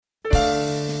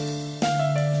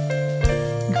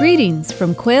Greetings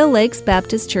from Quail Lakes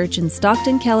Baptist Church in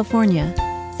Stockton, California.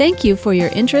 Thank you for your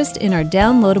interest in our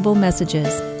downloadable messages.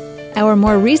 Our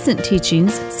more recent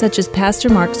teachings, such as Pastor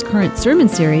Mark's current sermon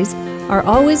series, are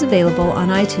always available on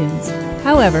iTunes.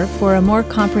 However, for a more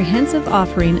comprehensive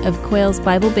offering of Quail's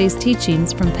Bible-based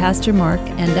teachings from Pastor Mark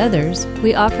and others,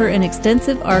 we offer an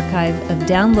extensive archive of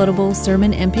downloadable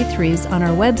sermon MP3s on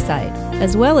our website,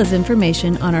 as well as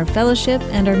information on our fellowship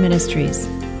and our ministries.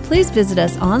 Please visit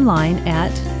us online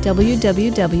at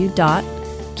www.qlbc.org.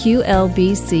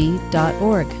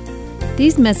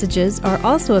 These messages are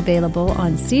also available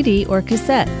on CD or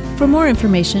cassette. For more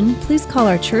information, please call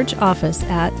our church office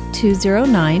at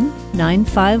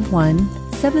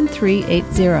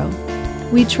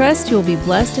 209-951-7380. We trust you will be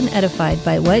blessed and edified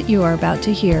by what you are about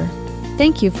to hear.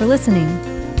 Thank you for listening.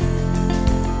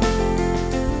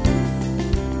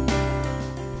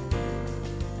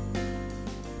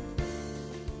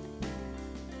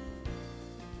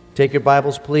 Take your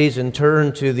Bibles, please, and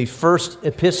turn to the first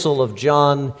epistle of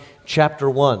John, chapter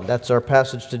 1. That's our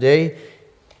passage today,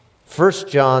 1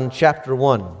 John, chapter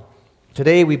 1.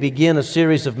 Today we begin a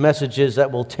series of messages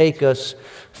that will take us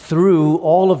through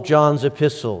all of John's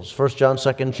epistles, 1 John,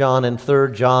 2 John, and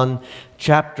 3 John,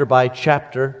 chapter by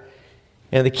chapter.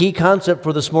 And the key concept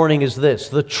for this morning is this: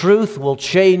 the truth will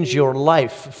change your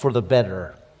life for the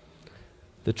better.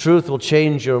 The truth will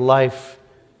change your life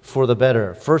for the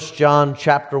better. 1 John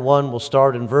chapter 1, we'll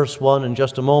start in verse 1 in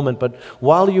just a moment. But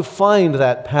while you find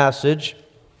that passage,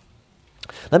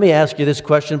 let me ask you this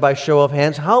question by show of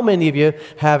hands. How many of you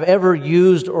have ever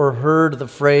used or heard the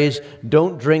phrase,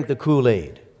 "don't drink the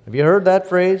Kool-Aid"? Have you heard that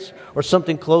phrase? Or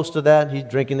something close to that? He's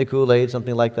drinking the Kool-Aid,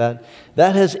 something like that.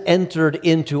 That has entered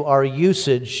into our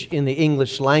usage in the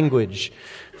English language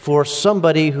for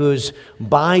somebody who's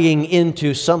buying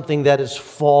into something that is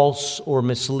false or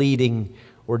misleading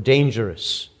or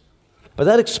dangerous. But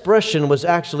that expression was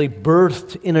actually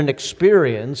birthed in an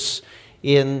experience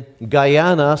in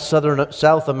Guyana,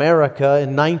 South America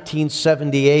in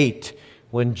 1978,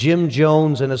 when Jim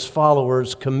Jones and his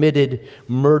followers committed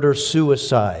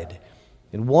murder-suicide.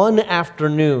 In one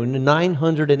afternoon,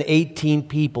 918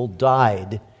 people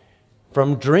died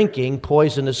from drinking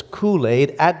poisonous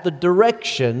Kool-Aid at the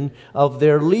direction of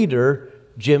their leader,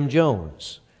 Jim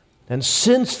Jones. And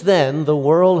since then, the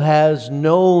world has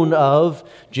known of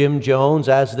Jim Jones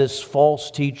as this false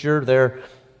teacher, their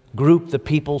group, the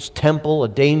People's Temple, a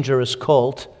dangerous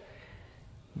cult.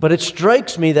 But it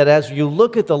strikes me that as you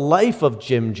look at the life of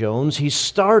Jim Jones, he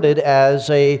started as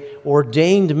an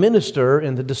ordained minister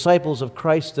in the Disciples of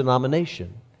Christ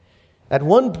denomination. At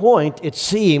one point, it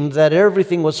seemed that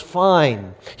everything was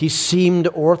fine. He seemed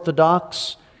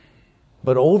orthodox,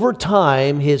 but over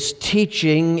time, his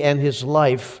teaching and his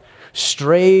life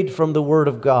strayed from the Word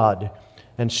of God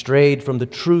and strayed from the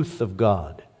truth of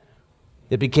God.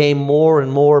 It became more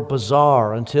and more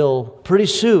bizarre until pretty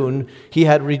soon he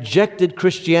had rejected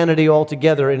Christianity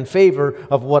altogether in favor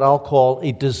of what I'll call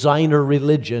a designer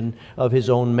religion of his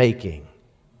own making.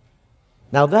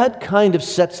 Now that kind of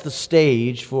sets the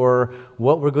stage for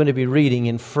what we're going to be reading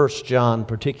in 1 John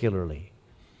particularly.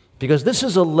 Because this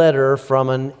is a letter from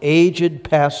an aged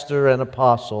pastor and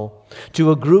apostle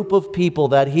to a group of people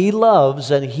that he loves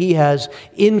and he has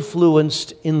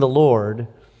influenced in the Lord.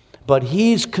 But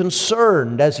he's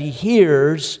concerned as he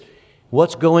hears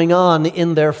what's going on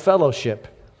in their fellowship.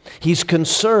 He's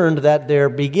concerned that they're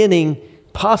beginning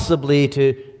possibly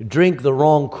to drink the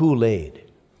wrong Kool-Aid,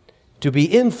 to be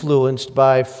influenced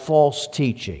by false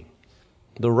teaching.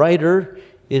 The writer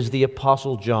is the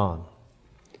Apostle John.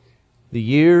 The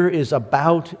year is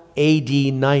about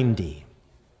AD 90.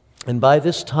 And by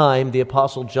this time, the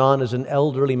Apostle John is an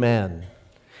elderly man.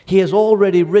 He has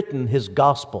already written his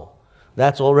gospel.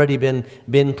 That's already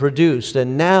been produced.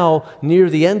 And now, near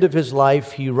the end of his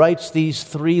life, he writes these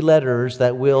 3 letters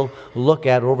that we'll look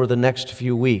at over the next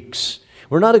few weeks.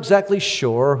 We're not exactly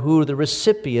sure who the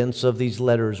recipients of these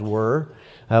letters were.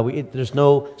 There's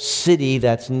no city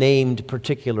that's named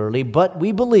particularly, but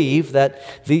we believe that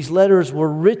these letters were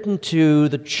written to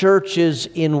the churches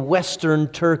in western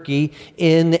Turkey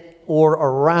in or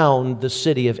around the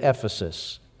city of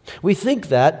Ephesus. We think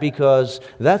that because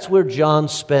that's where John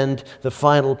spent the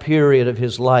final period of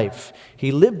his life.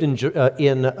 He lived in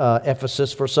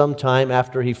Ephesus for some time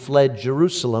after he fled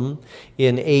Jerusalem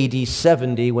in AD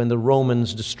 70 when the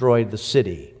Romans destroyed the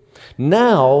city.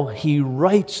 Now he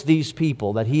writes these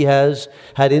people that he has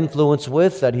had influence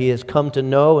with, that he has come to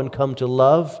know and come to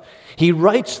love. He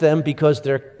writes them because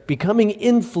they're becoming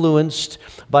influenced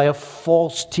by a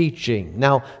false teaching.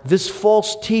 Now, this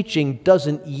false teaching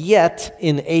doesn't yet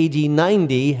in AD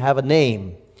 90 have a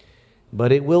name,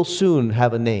 but it will soon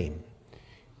have a name.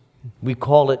 We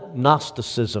call it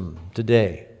Gnosticism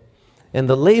today. And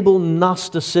the label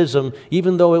Gnosticism,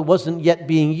 even though it wasn't yet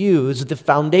being used, the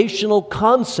foundational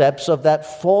concepts of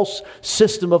that false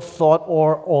system of thought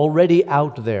are already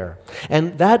out there.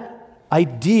 And that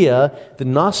idea, the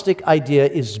Gnostic idea,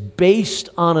 is based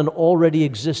on an already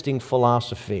existing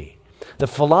philosophy. The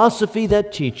philosophy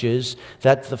that teaches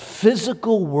that the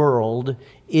physical world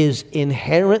is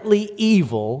inherently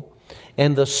evil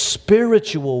and the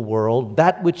spiritual world,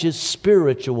 that which is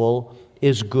spiritual,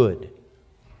 is good.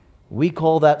 We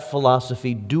call that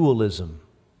philosophy dualism.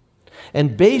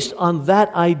 And based on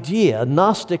that idea,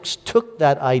 Gnostics took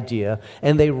that idea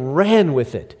and they ran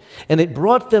with it. And it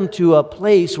brought them to a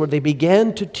place where they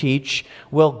began to teach,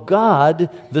 well, God,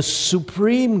 the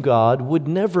supreme God, would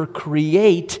never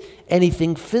create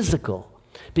anything physical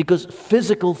because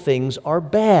physical things are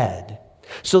bad.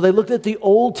 So they looked at the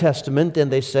Old Testament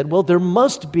and they said, well, there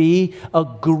must be a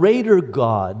greater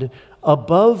God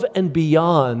above and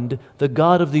beyond the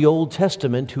God of the Old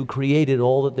Testament who created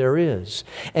all that there is.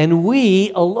 And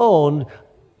we alone,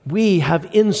 we have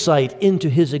insight into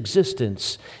His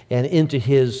existence and into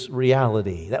His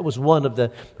reality. That was one of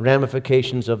the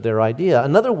ramifications of their idea.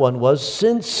 Another one was,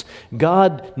 since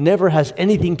God never has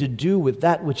anything to do with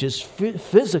that which is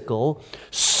physical,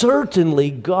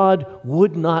 certainly God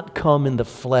would not come in the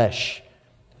flesh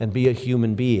and be a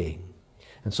human being.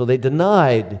 And so they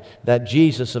denied that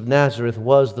Jesus of Nazareth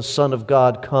was the Son of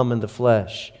God come in the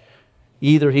flesh.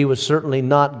 Either He was certainly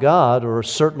not God or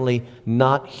certainly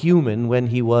not human when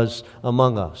He was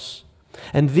among us.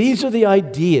 And these are the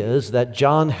ideas that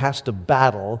John has to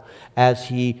battle as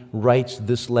he writes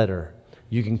this letter.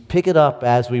 You can pick it up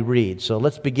as we read. So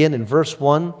let's begin in verse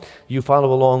 1. You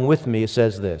follow along with me. It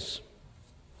says this: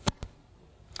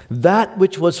 "That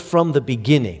which was from the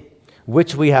beginning,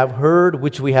 which we have heard,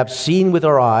 which we have seen with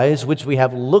our eyes, which we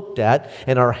have looked at,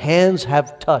 and our hands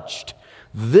have touched.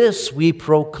 This we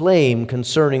proclaim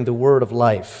concerning the word of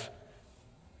life.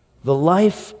 The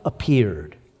life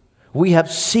appeared. We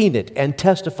have seen it and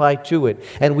testify to it,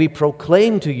 and we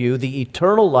proclaim to you the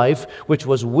eternal life which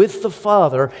was with the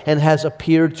Father and has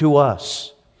appeared to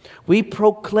us. We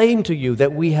proclaim to you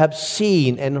that we have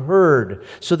seen and heard,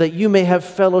 so that you may have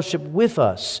fellowship with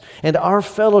us. And our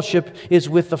fellowship is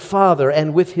with the Father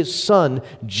and with His Son,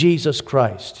 Jesus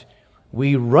Christ.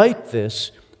 We write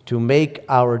this to make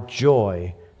our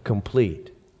joy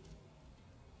complete."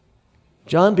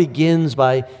 John begins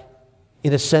by,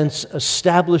 in a sense,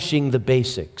 establishing the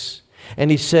basics. And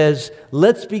he says,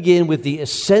 let's begin with the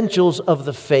essentials of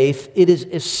the faith. It is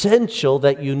essential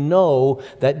that you know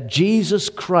that Jesus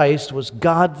Christ was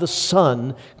God the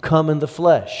Son come in the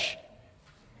flesh.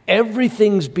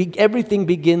 Everything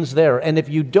begins there. And if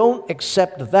you don't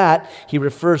accept that, he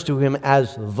refers to Him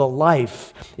as the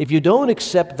life. If you don't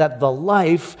accept that the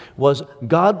life was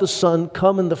God the Son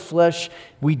come in the flesh,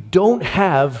 we don't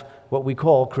have what we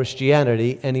call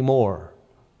Christianity anymore.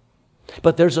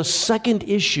 But there's a second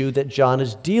issue that John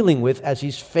is dealing with as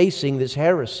he's facing this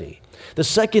heresy. The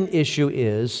second issue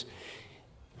is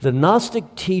the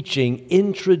Gnostic teaching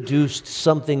introduced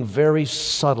something very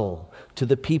subtle to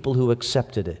the people who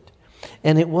accepted it.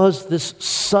 And it was this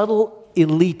subtle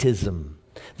elitism,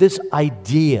 this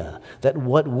idea that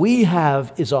what we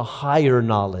have is a higher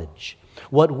knowledge.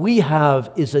 What we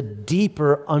have is a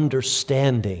deeper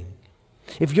understanding.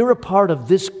 If you're a part of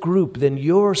this group, then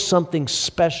you're something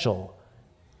special.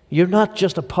 You're not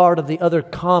just a part of the other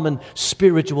common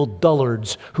spiritual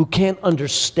dullards who can't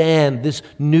understand this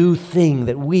new thing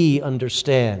that we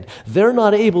understand. They're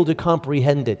not able to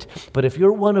comprehend it. But if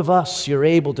you're one of us, you're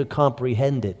able to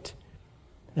comprehend it.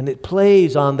 And it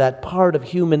plays on that part of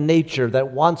human nature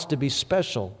that wants to be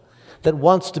special, that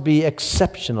wants to be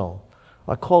exceptional.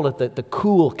 I call it the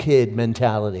cool kid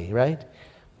mentality, right?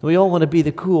 We all want to be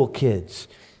the cool kids,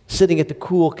 sitting at the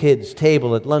cool kids'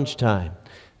 table at lunchtime.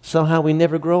 Somehow we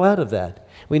never grow out of that.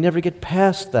 We never get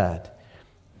past that.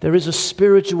 There is a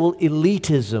spiritual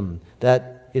elitism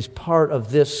that is part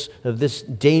of this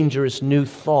dangerous new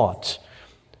thought.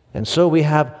 And so we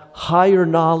have higher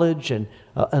knowledge and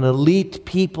an elite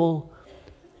people.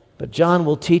 But John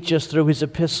will teach us through his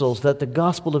epistles that the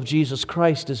gospel of Jesus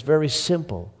Christ is very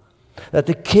simple. That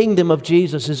the kingdom of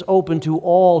Jesus is open to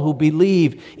all who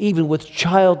believe, even with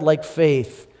childlike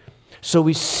faith. So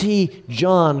we see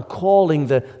John calling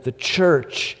the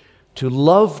church to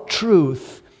love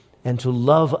truth and to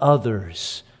love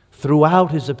others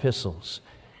throughout his epistles.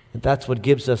 And that's what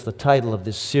gives us the title of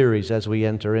this series as we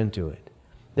enter into it.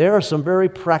 There are some very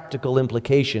practical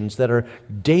implications that are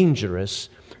dangerous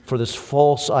for this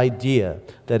false idea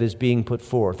that is being put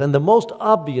forth. And the most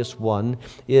obvious one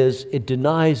is it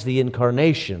denies the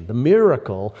incarnation, the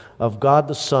miracle of God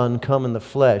the Son come in the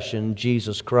flesh in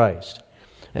Jesus Christ.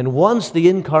 And once the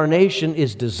incarnation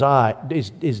is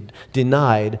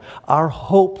denied, our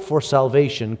hope for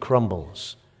salvation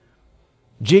crumbles.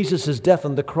 Jesus' death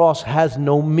on the cross has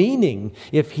no meaning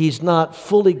if He's not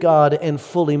fully God and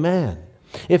fully man.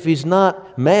 If He's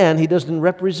not man, He doesn't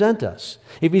represent us.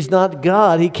 If He's not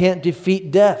God, He can't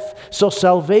defeat death. So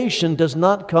salvation does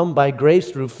not come by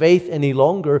grace through faith any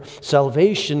longer.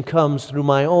 Salvation comes through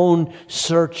my own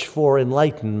search for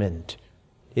enlightenment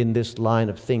in this line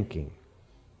of thinking.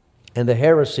 And the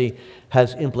heresy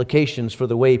has implications for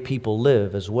the way people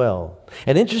live as well.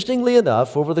 And interestingly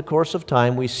enough, over the course of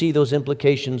time, we see those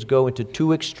implications go into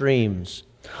two extremes.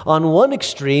 On one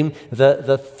extreme,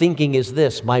 the thinking is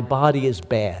this: my body is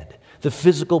bad. The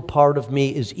physical part of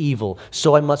me is evil,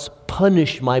 so I must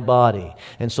punish my body.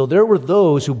 And so there were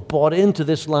those who bought into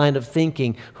this line of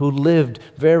thinking, who lived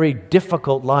very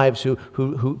difficult lives,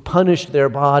 who punished their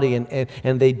body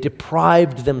and they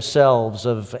deprived themselves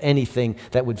of anything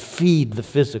that would feed the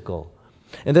physical.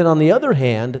 And then on the other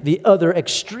hand, the other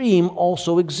extreme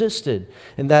also existed.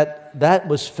 And that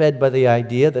was fed by the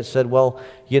idea that said, well,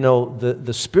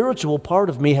 the spiritual part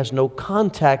of me has no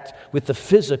contact with the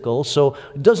physical, so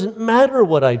it doesn't matter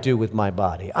what I do with my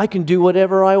body. I can do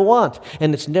whatever I want,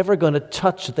 and it's never going to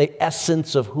touch the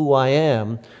essence of who I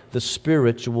am, the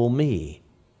spiritual me.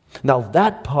 Now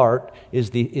that part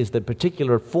is the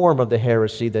particular form of the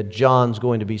heresy that John's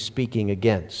going to be speaking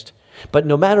against. But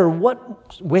no matter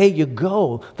what way you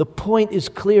go, the point is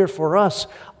clear for us.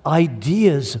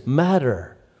 Ideas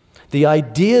matter. The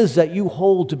ideas that you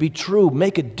hold to be true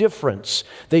make a difference.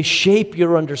 They shape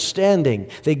your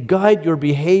understanding. They guide your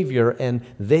behavior, and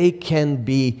they can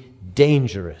be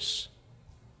dangerous.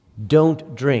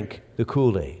 Don't drink the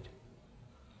Kool-Aid.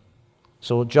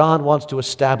 So John wants to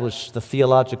establish the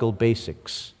theological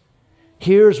basics.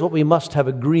 Here's what we must have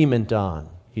agreement on,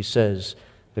 he says.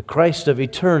 The Christ of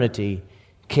eternity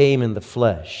came in the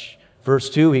flesh. Verse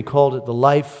 2, he called it the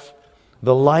life.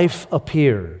 The life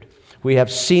appeared. We have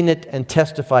seen it and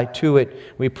testify to it.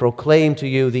 We proclaim to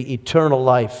you the eternal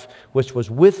life, which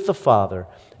was with the Father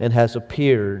and has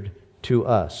appeared to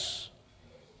us.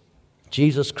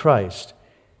 Jesus Christ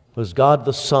was God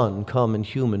the Son come in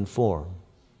human form.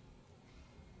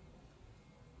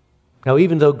 Now,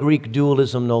 even though Greek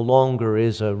dualism no longer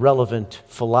is a relevant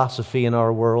philosophy in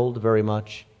our world very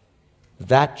much,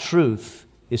 that truth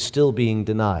is still being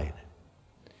denied,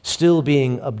 still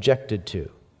being objected to,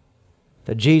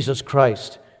 that Jesus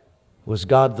Christ was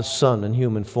God the Son in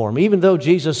human form. Even though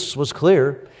Jesus was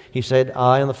clear, He said,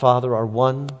 I and the Father are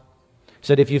one. He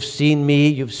said, if you've seen me,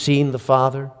 you've seen the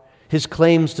Father. His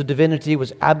claims to divinity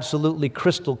was absolutely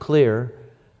crystal clear.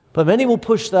 But many will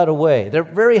push that away. They're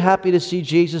very happy to see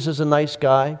Jesus as a nice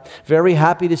guy, very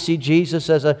happy to see Jesus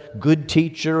as a good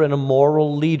teacher and a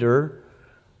moral leader,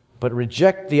 but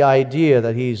reject the idea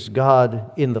that He's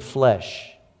God in the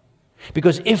flesh.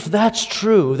 Because if that's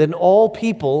true, then all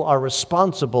people are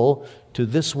responsible to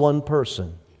this one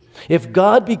person. If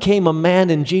God became a man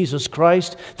in Jesus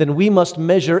Christ, then we must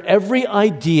measure every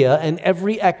idea and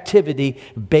every activity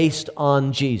based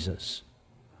on Jesus.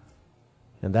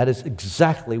 And that is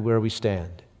exactly where we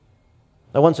stand.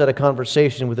 I once had a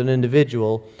conversation with an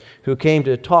individual who came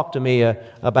to talk to me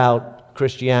about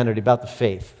Christianity, about the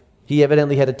faith. He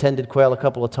evidently had attended Quail a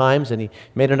couple of times, and he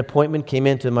made an appointment, came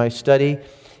into my study,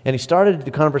 and he started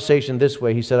the conversation this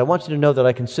way. He said, I want you to know that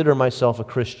I consider myself a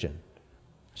Christian.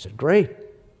 I said, great.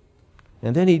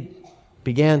 And then he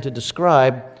began to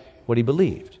describe what he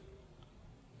believed.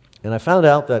 And I found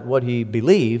out that what he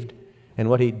believed and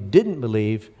what he didn't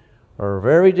believe are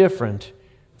very different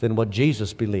than what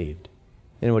Jesus believed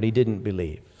and what He didn't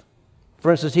believe. For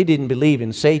instance, he didn't believe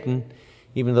in Satan,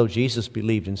 even though Jesus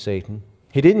believed in Satan.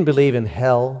 He didn't believe in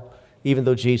hell, even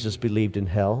though Jesus believed in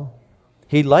hell.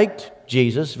 He liked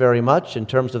Jesus very much in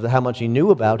terms of how much he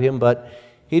knew about Him, but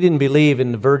he didn't believe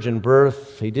in the virgin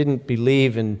birth. He didn't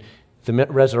believe in the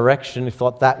resurrection. He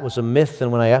thought that was a myth,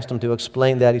 and when I asked him to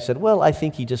explain that, he said, well, I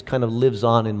think He just kind of lives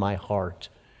on in my heart.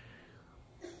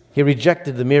 He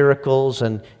rejected the miracles,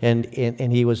 and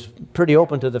he was pretty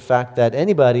open to the fact that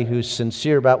anybody who's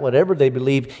sincere about whatever they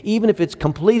believe, even if it's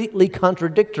completely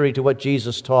contradictory to what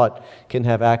Jesus taught, can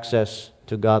have access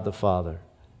to God the Father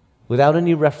without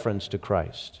any reference to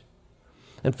Christ.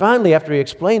 And finally, after he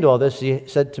explained all this, he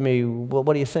said to me, well,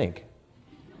 what do you think?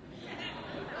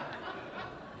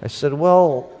 I said,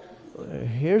 well,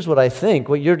 here's what I think.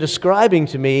 What you're describing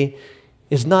to me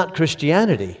is not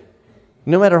Christianity.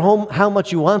 No matter how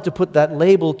much you want to put that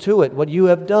label to it, what you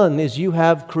have done is you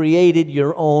have created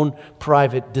your own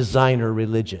private designer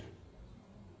religion.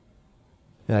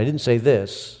 And I didn't say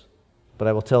this, but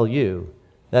I will tell you,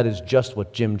 that is just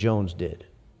what Jim Jones did.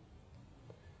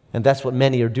 And that's what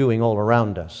many are doing all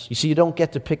around us. You see, you don't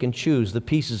get to pick and choose the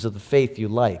pieces of the faith you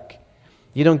like.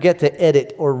 You don't get to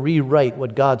edit or rewrite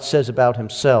what God says about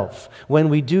Himself. When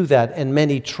we do that, and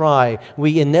many try,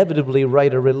 we inevitably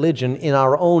write a religion in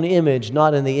our own image,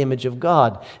 not in the image of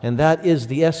God. And that is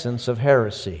the essence of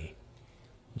heresy.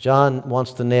 John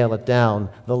wants to nail it down.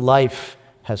 The life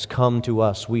has come to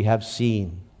us. We have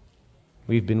seen.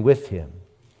 We've been with Him.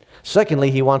 Secondly,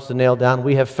 he wants to nail down,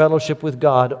 we have fellowship with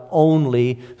God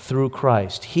only through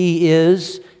Christ. He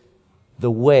is the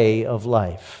way of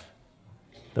life.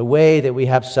 The way that we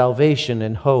have salvation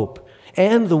and hope,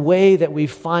 and the way that we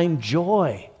find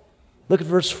joy. Look at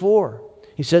verse 4.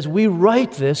 He says, we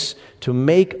write this to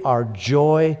make our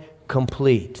joy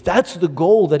complete. That's the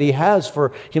goal that he has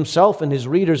for himself and his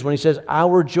readers when he says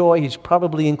our joy. He's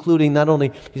probably including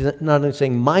he's not only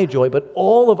saying my joy, but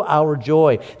all of our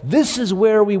joy. This is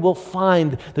where we will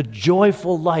find the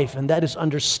joyful life, and that is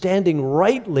understanding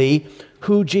rightly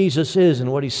who Jesus is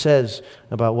and what He says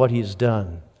about what He's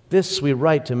done. This we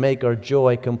write to make our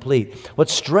joy complete.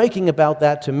 What's striking about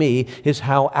that to me is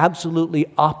how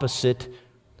absolutely opposite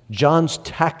John's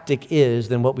tactic is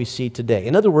than what we see today.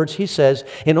 In other words, he says,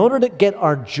 in order to get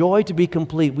our joy to be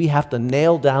complete, we have to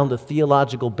nail down the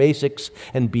theological basics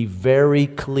and be very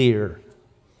clear.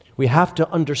 We have to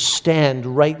understand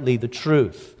rightly the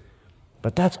truth.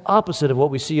 But that's opposite of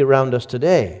what we see around us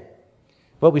today.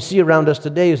 What we see around us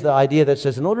today is the idea that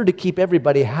says, in order to keep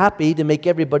everybody happy, to make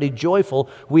everybody joyful,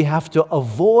 we have to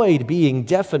avoid being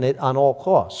definite on all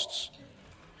costs.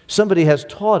 Somebody has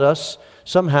taught us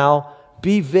somehow,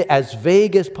 be as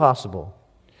vague as possible.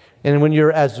 And when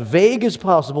you're as vague as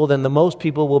possible, then the most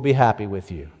people will be happy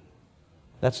with you.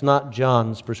 That's not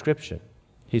John's prescription.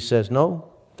 He says,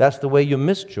 no, that's the way you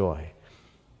miss joy.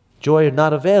 Joy is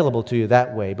not available to you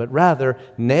that way, but rather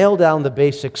nail down the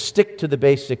basics, stick to the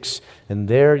basics, and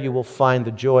there you will find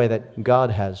the joy that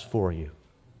God has for you.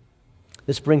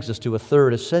 This brings us to a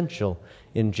third essential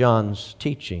in John's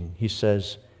teaching. He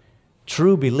says,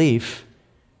 true belief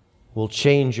will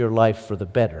change your life for the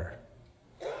better,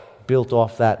 built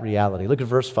off that reality. Look at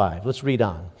verse 5. Let's read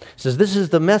on. It says, this is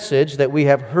the message that we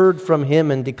have heard from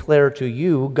Him and declare to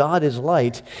you. God is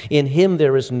light. In Him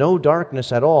there is no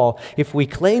darkness at all. If we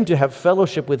claim to have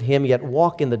fellowship with Him, yet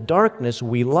walk in the darkness,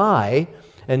 we lie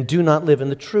and do not live in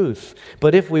the truth.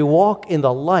 But if we walk in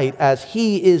the light as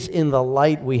He is in the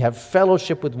light, we have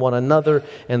fellowship with one another,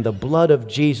 and the blood of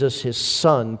Jesus, His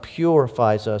Son,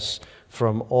 purifies us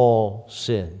from all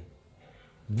sin.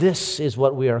 This is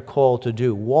what we are called to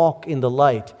do. Walk in the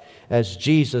light as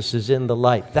Jesus is in the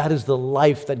light. That is the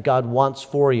life that God wants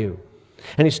for you.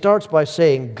 And he starts by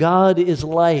saying, God is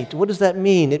light. What does that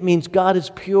mean? It means God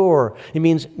is pure. It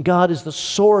means God is the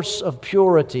source of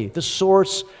purity, the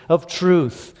source of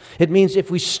truth. It means if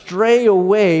we stray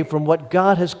away from what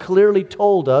God has clearly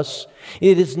told us,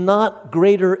 it is not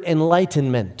greater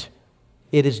enlightenment.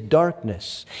 It is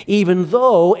darkness. Even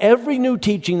though every new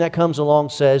teaching that comes along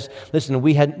says, listen,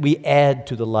 we add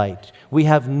to the light. We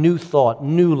have new thought,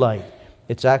 new light.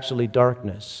 It's actually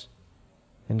darkness.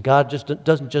 And God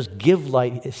doesn't just give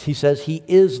light. He says He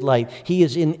is light. He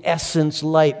is in essence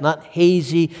light, not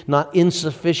hazy, not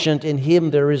insufficient. In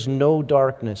Him there is no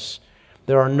darkness.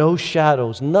 There are no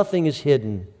shadows. Nothing is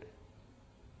hidden.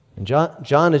 And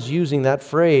John is using that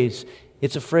phrase.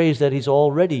 It's a phrase that he's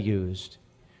already used.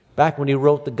 Back when he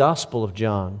wrote the Gospel of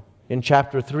John, in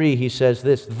chapter 3, he says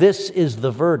this is the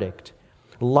verdict.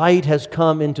 Light has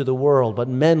come into the world, but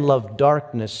men love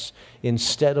darkness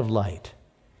instead of light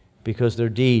because their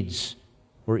deeds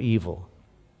were evil.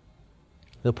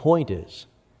 The point is,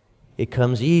 it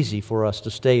comes easy for us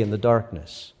to stay in the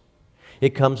darkness. It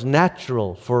comes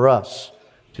natural for us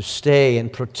to stay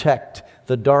and protect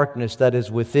the darkness that is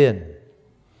within.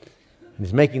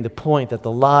 He's making the point that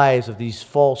the lies of these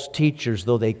false teachers,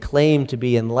 though they claim to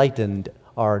be enlightened,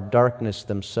 are darkness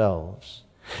themselves.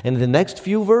 And in the next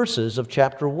few verses of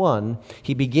chapter 1,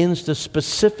 he begins to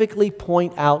specifically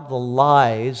point out the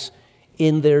lies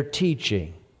in their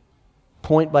teaching,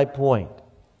 point by point.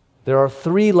 There are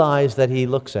 3 lies that he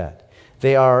looks at.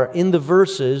 They are in the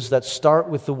verses that start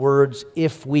with the words,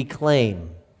 if we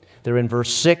claim. They're in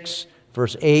verse 6,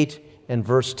 verse 8, and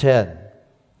verse 10.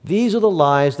 These are the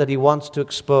lies that he wants to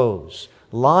expose.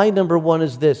 Lie number 1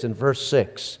 is this in verse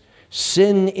 6.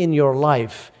 Sin in your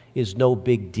life is no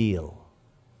big deal.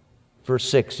 Verse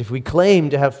 6, if we claim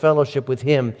to have fellowship with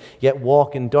Him, yet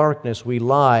walk in darkness, we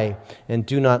lie and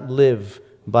do not live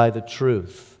by the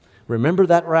truth. Remember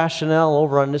that rationale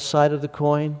over on this side of the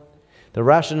coin? The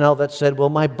rationale that said, well,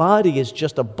 my body is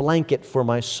just a blanket for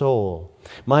my soul.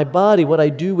 My body, what I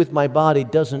do with my body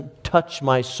doesn't touch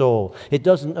my soul. It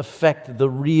doesn't affect the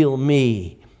real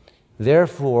me.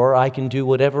 Therefore, I can do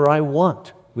whatever I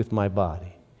want with my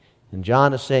body. And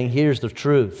John is saying, here's the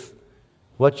truth.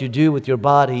 What you do with your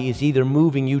body is either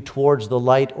moving you towards the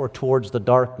light or towards the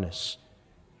darkness.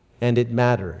 And it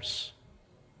matters.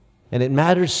 And it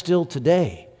matters still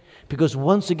today. Because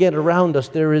once again around us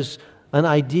there is an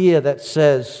idea that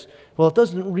says, well, it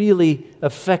doesn't really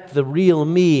affect the real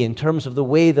me in terms of the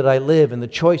way that I live and the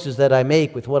choices that I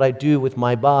make with what I do with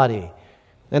my body.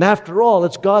 And after all,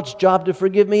 it's God's job to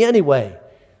forgive me anyway.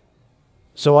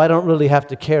 So I don't really have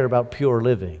to care about pure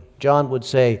living. John would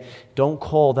say, don't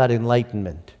call that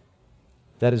enlightenment.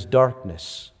 That is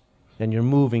darkness. And you're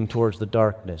moving towards the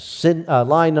darkness.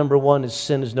 Lie number 1 is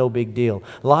sin is no big deal.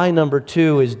 Lie number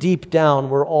 2 is deep down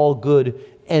we're all good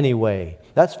anyway.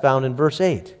 That's found in verse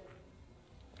 8.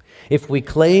 If we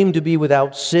claim to be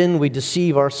without sin, we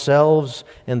deceive ourselves,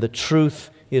 and the truth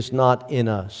is not in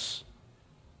us.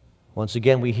 Once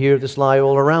again, we hear this lie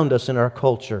all around us in our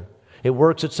culture. It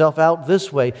works itself out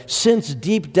this way. Since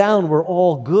deep down we're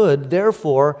all good,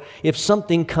 therefore, if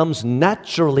something comes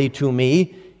naturally to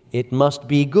me, it must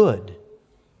be good.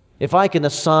 If I can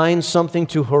assign something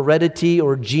to heredity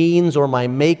or genes or my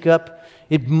makeup,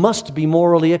 it must be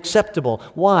morally acceptable.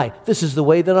 Why? This is the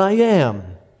way that I am.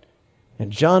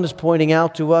 And John is pointing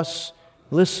out to us,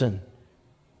 listen,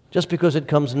 just because it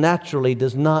comes naturally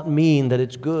does not mean that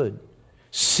it's good.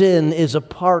 Sin is a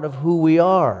part of who we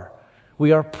are.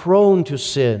 We are prone to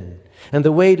sin. And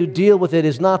the way to deal with it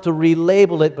is not to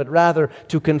relabel it, but rather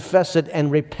to confess it and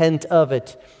repent of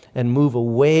it and move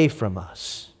away from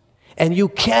us. And you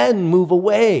can move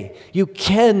away. You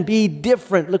can be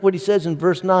different. Look what he says in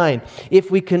verse 9. If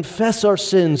we confess our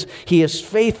sins, He is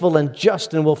faithful and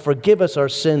just and will forgive us our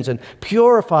sins and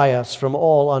purify us from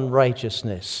all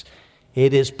unrighteousness.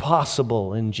 It is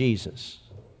possible in Jesus.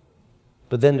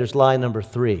 But then there's lie number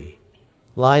 3.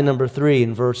 Lie number 3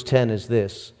 in verse 10 is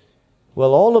this.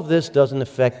 Well, all of this doesn't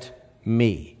affect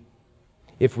me.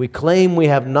 If we claim we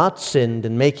have not sinned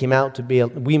and we make him out to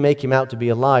be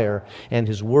a liar, and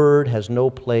His word has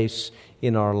no place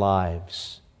in our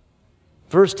lives.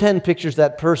 Verse 10 pictures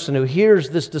that person who hears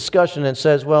this discussion and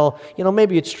says, well,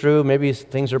 maybe it's true, maybe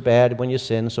things are bad when you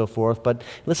sin and so forth, but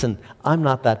listen, I'm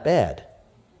not that bad.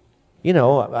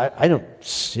 I don't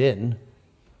sin.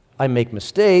 I make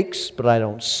mistakes, but I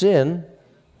don't sin.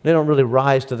 They don't really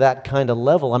rise to that kind of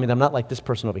level. I'm not like this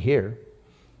person over here.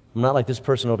 I'm not like this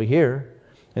person over here.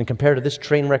 And compared to this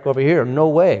train wreck over here, no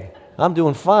way. I'm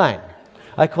doing fine.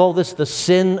 I call this the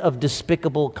sin of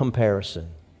despicable comparison.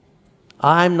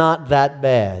 I'm not that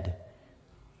bad.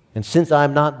 And since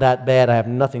I'm not that bad, I have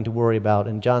nothing to worry about.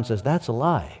 And John says, that's a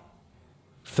lie.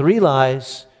 3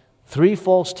 lies, 3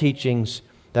 false teachings,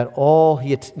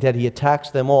 that he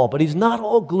attacks them all. But he's not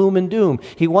all gloom and doom.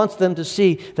 He wants them to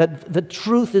see that the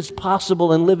truth is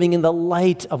possible and living in the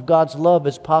light of God's love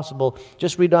is possible.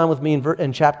 Just read on with me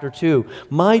in chapter 2.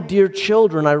 My dear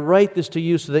children, I write this to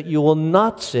you so that you will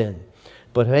not sin.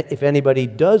 But if anybody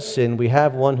does sin, we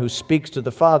have one who speaks to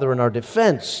the Father in our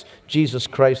defense, Jesus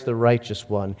Christ, the righteous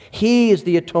one. He is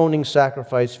the atoning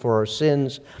sacrifice for our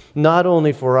sins, not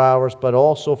only for ours, but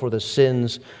also for the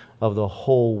sins of the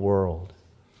whole world.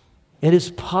 It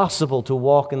is possible to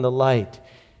walk in the light.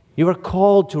 You are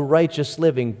called to righteous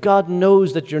living. God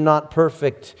knows that you're not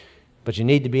perfect, but you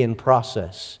need to be in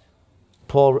process.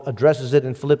 Paul addresses it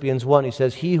in Philippians 1. He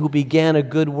says, He who began a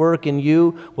good work in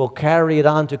you will carry it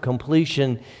on to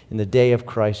completion in the day of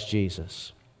Christ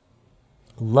Jesus.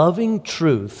 Loving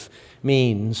truth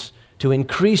means to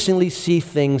increasingly see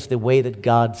things the way that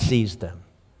God sees them.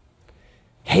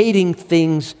 Hating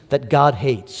things that God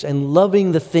hates and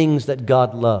loving the things that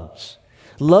God loves.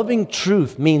 Loving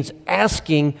truth means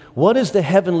asking, what is the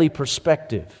heavenly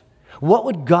perspective? What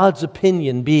would God's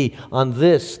opinion be on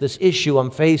this issue I'm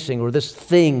facing or this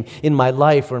thing in my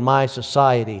life or in my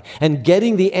society? And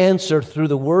getting the answer through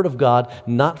the Word of God,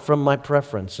 not from my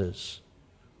preferences.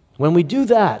 When we do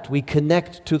that, we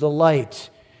connect to the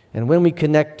light. And when we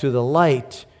connect to the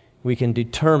light, we can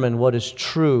determine what is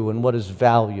true and what is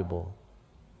valuable.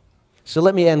 So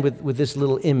let me end with this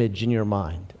little image in your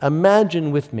mind.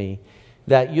 Imagine with me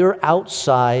that you're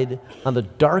outside on the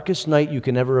darkest night you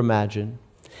can ever imagine,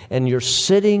 and you're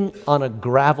sitting on a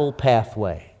gravel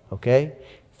pathway, okay?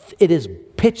 It is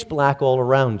pitch black all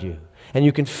around you, and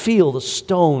you can feel the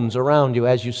stones around you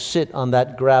as you sit on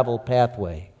that gravel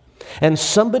pathway. And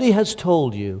somebody has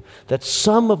told you that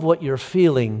some of what you're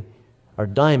feeling are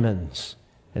diamonds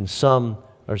and some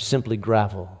are simply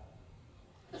gravel.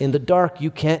 In the dark, you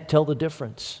can't tell the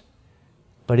difference.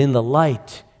 But in the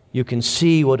light, you can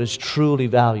see what is truly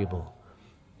valuable.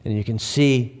 And you can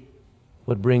see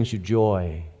what brings you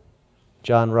joy.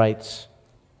 John writes,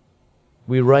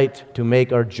 "We write to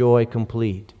make our joy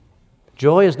complete."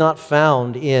 Joy is not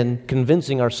found in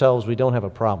convincing ourselves we don't have a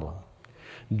problem.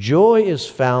 Joy is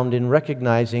found in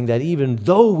recognizing that even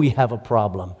though we have a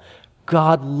problem,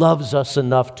 God loves us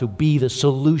enough to be the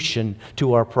solution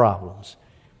to our problems.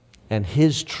 And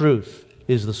His truth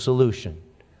is the solution.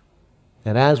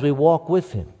 And as we walk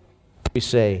with Him, we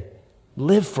say,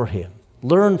 live for Him,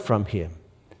 learn from Him.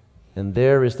 And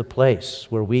there is the place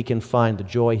where we can find the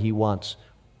joy He wants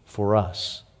for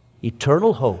us.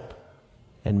 Eternal hope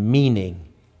and meaning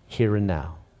here and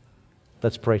now.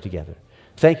 Let's pray together.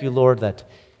 Thank you, Lord, that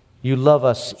You love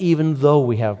us even though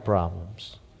we have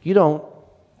problems.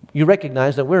 You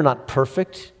recognize that we're not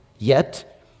perfect yet.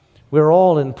 We're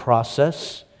all in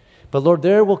process. But Lord,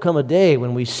 there will come a day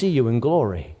when we see You in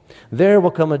glory. There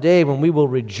will come a day when we will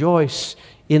rejoice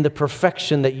in the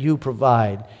perfection that You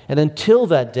provide. And until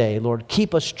that day, Lord,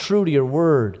 keep us true to Your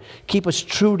word. Keep us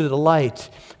true to the light.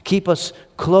 Keep us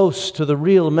close to the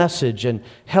real message, and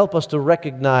help us to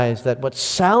recognize that what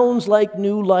sounds like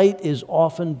new light is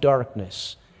often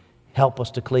darkness. Help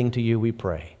us to cling to You, we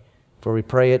pray. For we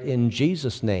pray it in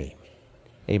Jesus' name.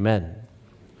 Amen.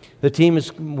 The team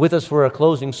is with us for a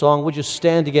closing song. Would you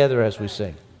stand together as we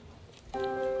sing?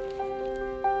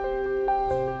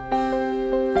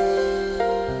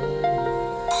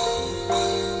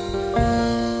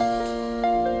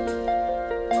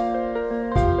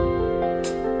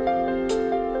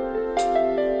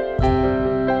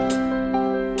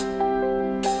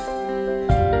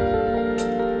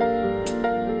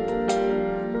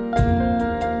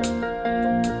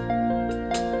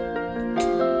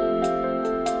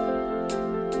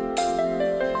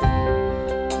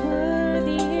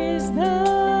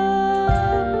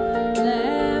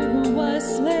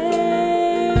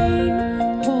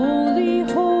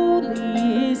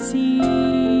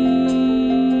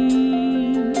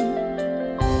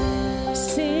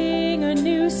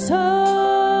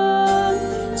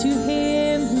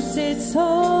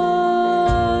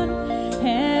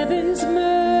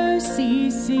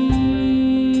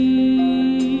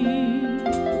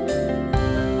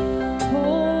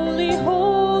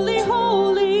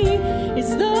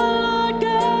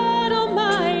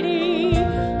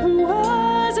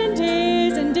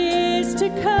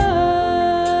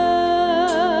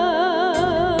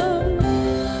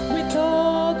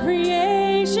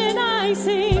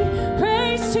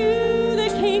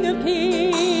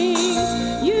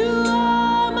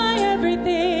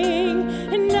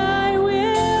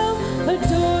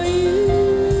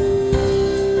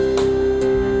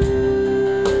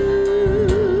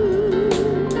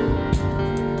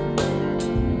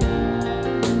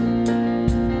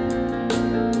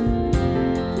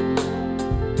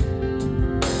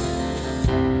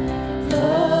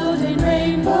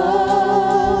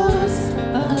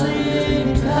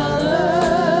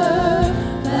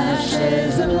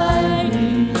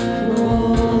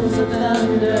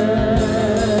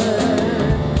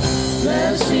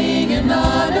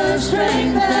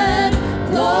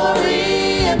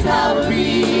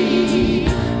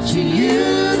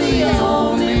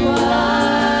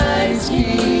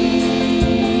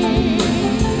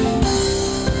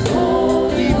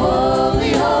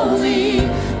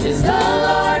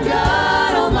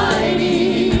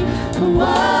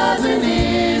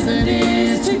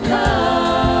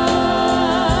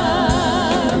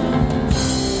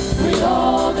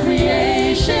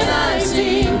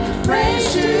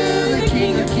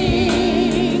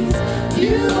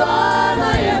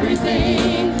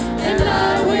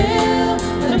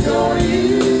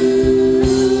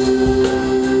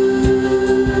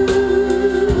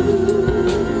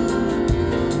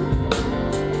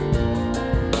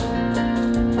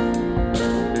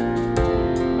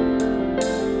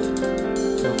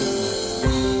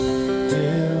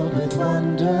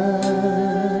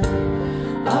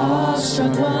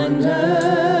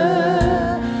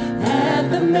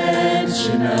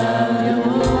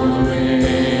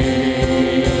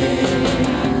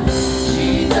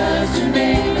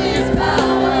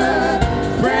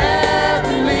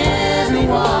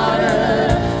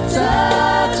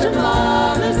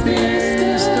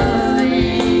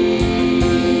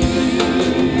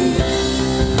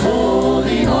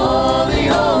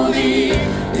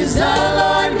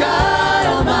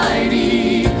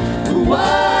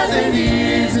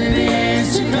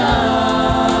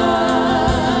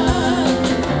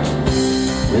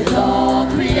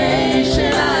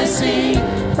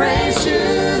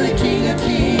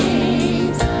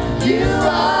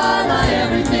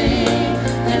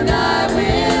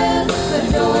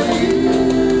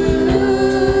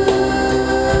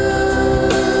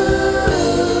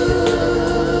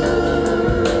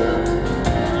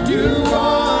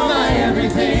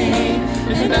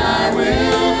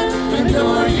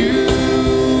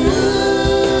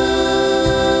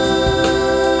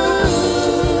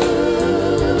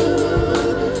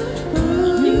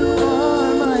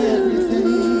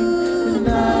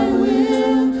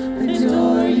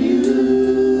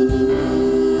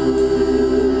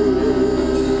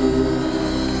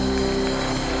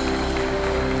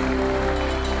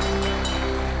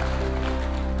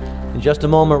 In just a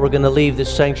moment, we're going to leave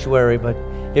this sanctuary, but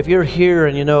if you're here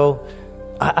and you know,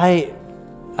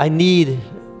 I need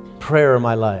prayer in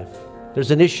my life.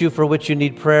 There's an issue for which you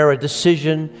need prayer, a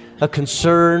decision, a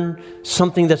concern,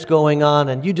 something that's going on,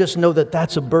 and you just know that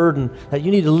that's a burden that you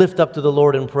need to lift up to the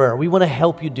Lord in prayer. We want to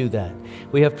help you do that.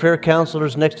 We have prayer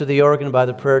counselors next to the organ by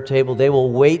the prayer table. They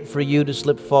will wait for you to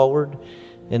slip forward,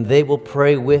 and they will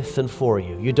pray with and for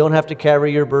you. You don't have to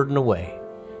carry your burden away.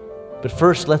 But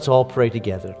first, let's all pray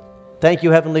together. Thank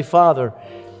you, Heavenly Father.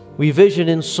 We vision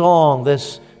in song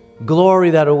this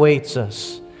glory that awaits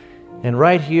us. And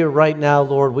right here, right now,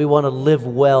 Lord, we want to live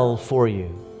well for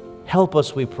you. Help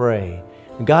us, we pray.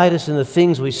 Guide us in the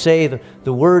things we say,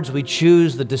 the words we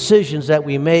choose, the decisions that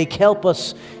we make. Help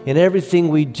us in everything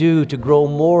we do to grow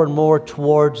more and more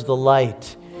towards the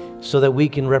light so that we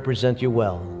can represent you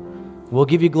well. We'll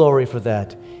give you glory for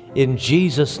that. In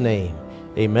Jesus' name,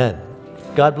 amen.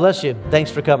 God bless you.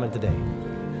 Thanks for coming today.